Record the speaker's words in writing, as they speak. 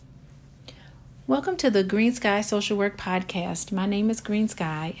Welcome to the Green Sky Social Work Podcast. My name is Green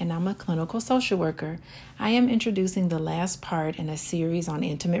Sky and I'm a clinical social worker. I am introducing the last part in a series on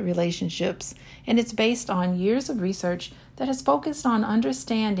intimate relationships, and it's based on years of research that has focused on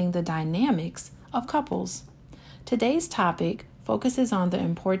understanding the dynamics of couples. Today's topic focuses on the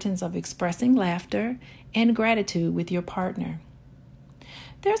importance of expressing laughter and gratitude with your partner.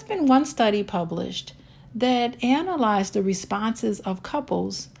 There's been one study published that analyzed the responses of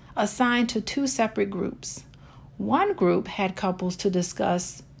couples assigned to two separate groups. One group had couples to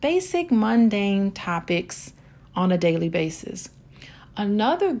discuss basic mundane topics on a daily basis.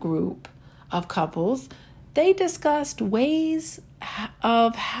 Another group of couples, they discussed ways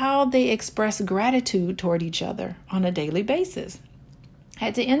of how they express gratitude toward each other on a daily basis.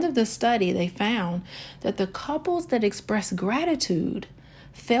 At the end of the study, they found that the couples that expressed gratitude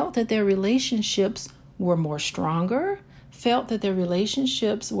felt that their relationships were more stronger, felt that their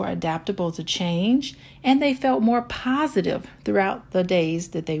relationships were adaptable to change, and they felt more positive throughout the days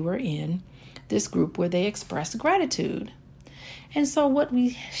that they were in this group where they expressed gratitude. And so what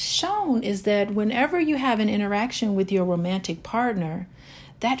we've shown is that whenever you have an interaction with your romantic partner,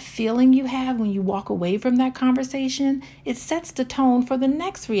 that feeling you have when you walk away from that conversation, it sets the tone for the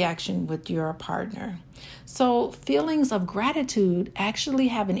next reaction with your partner. So feelings of gratitude actually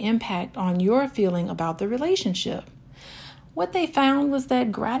have an impact on your feeling about the relationship. What they found was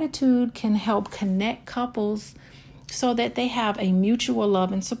that gratitude can help connect couples so that they have a mutual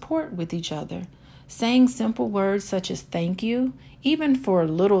love and support with each other. Saying simple words such as thank you, even for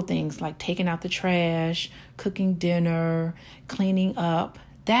little things like taking out the trash, cooking dinner, cleaning up,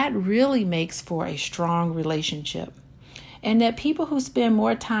 that really makes for a strong relationship. And that people who spend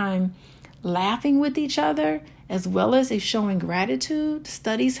more time laughing with each other, as well as showing gratitude,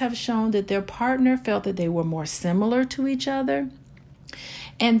 studies have shown that their partner felt that they were more similar to each other.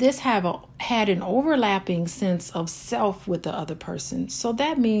 And this had an overlapping sense of self with the other person. So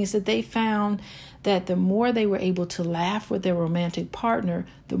that means that they found that the more they were able to laugh with their romantic partner,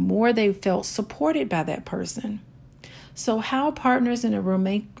 the more they felt supported by that person. So how partners in a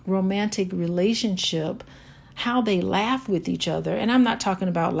romantic relationship, how they laugh with each other, and I'm not talking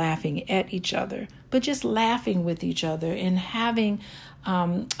about laughing at each other, but just laughing with each other and having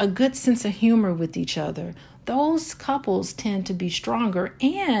a good sense of humor with each other. Those couples tend to be stronger,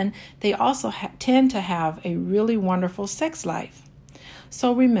 and they also tend to have a really wonderful sex life.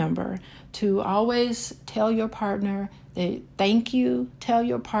 So remember to always tell your partner that thank you, tell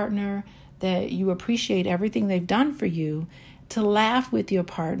your partner that you appreciate everything they've done for you, to laugh with your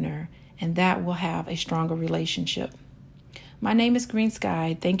partner, and that will have a stronger relationship. My name is Green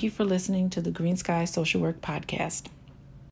Sky. Thank you for listening to the Green Sky Social Work Podcast.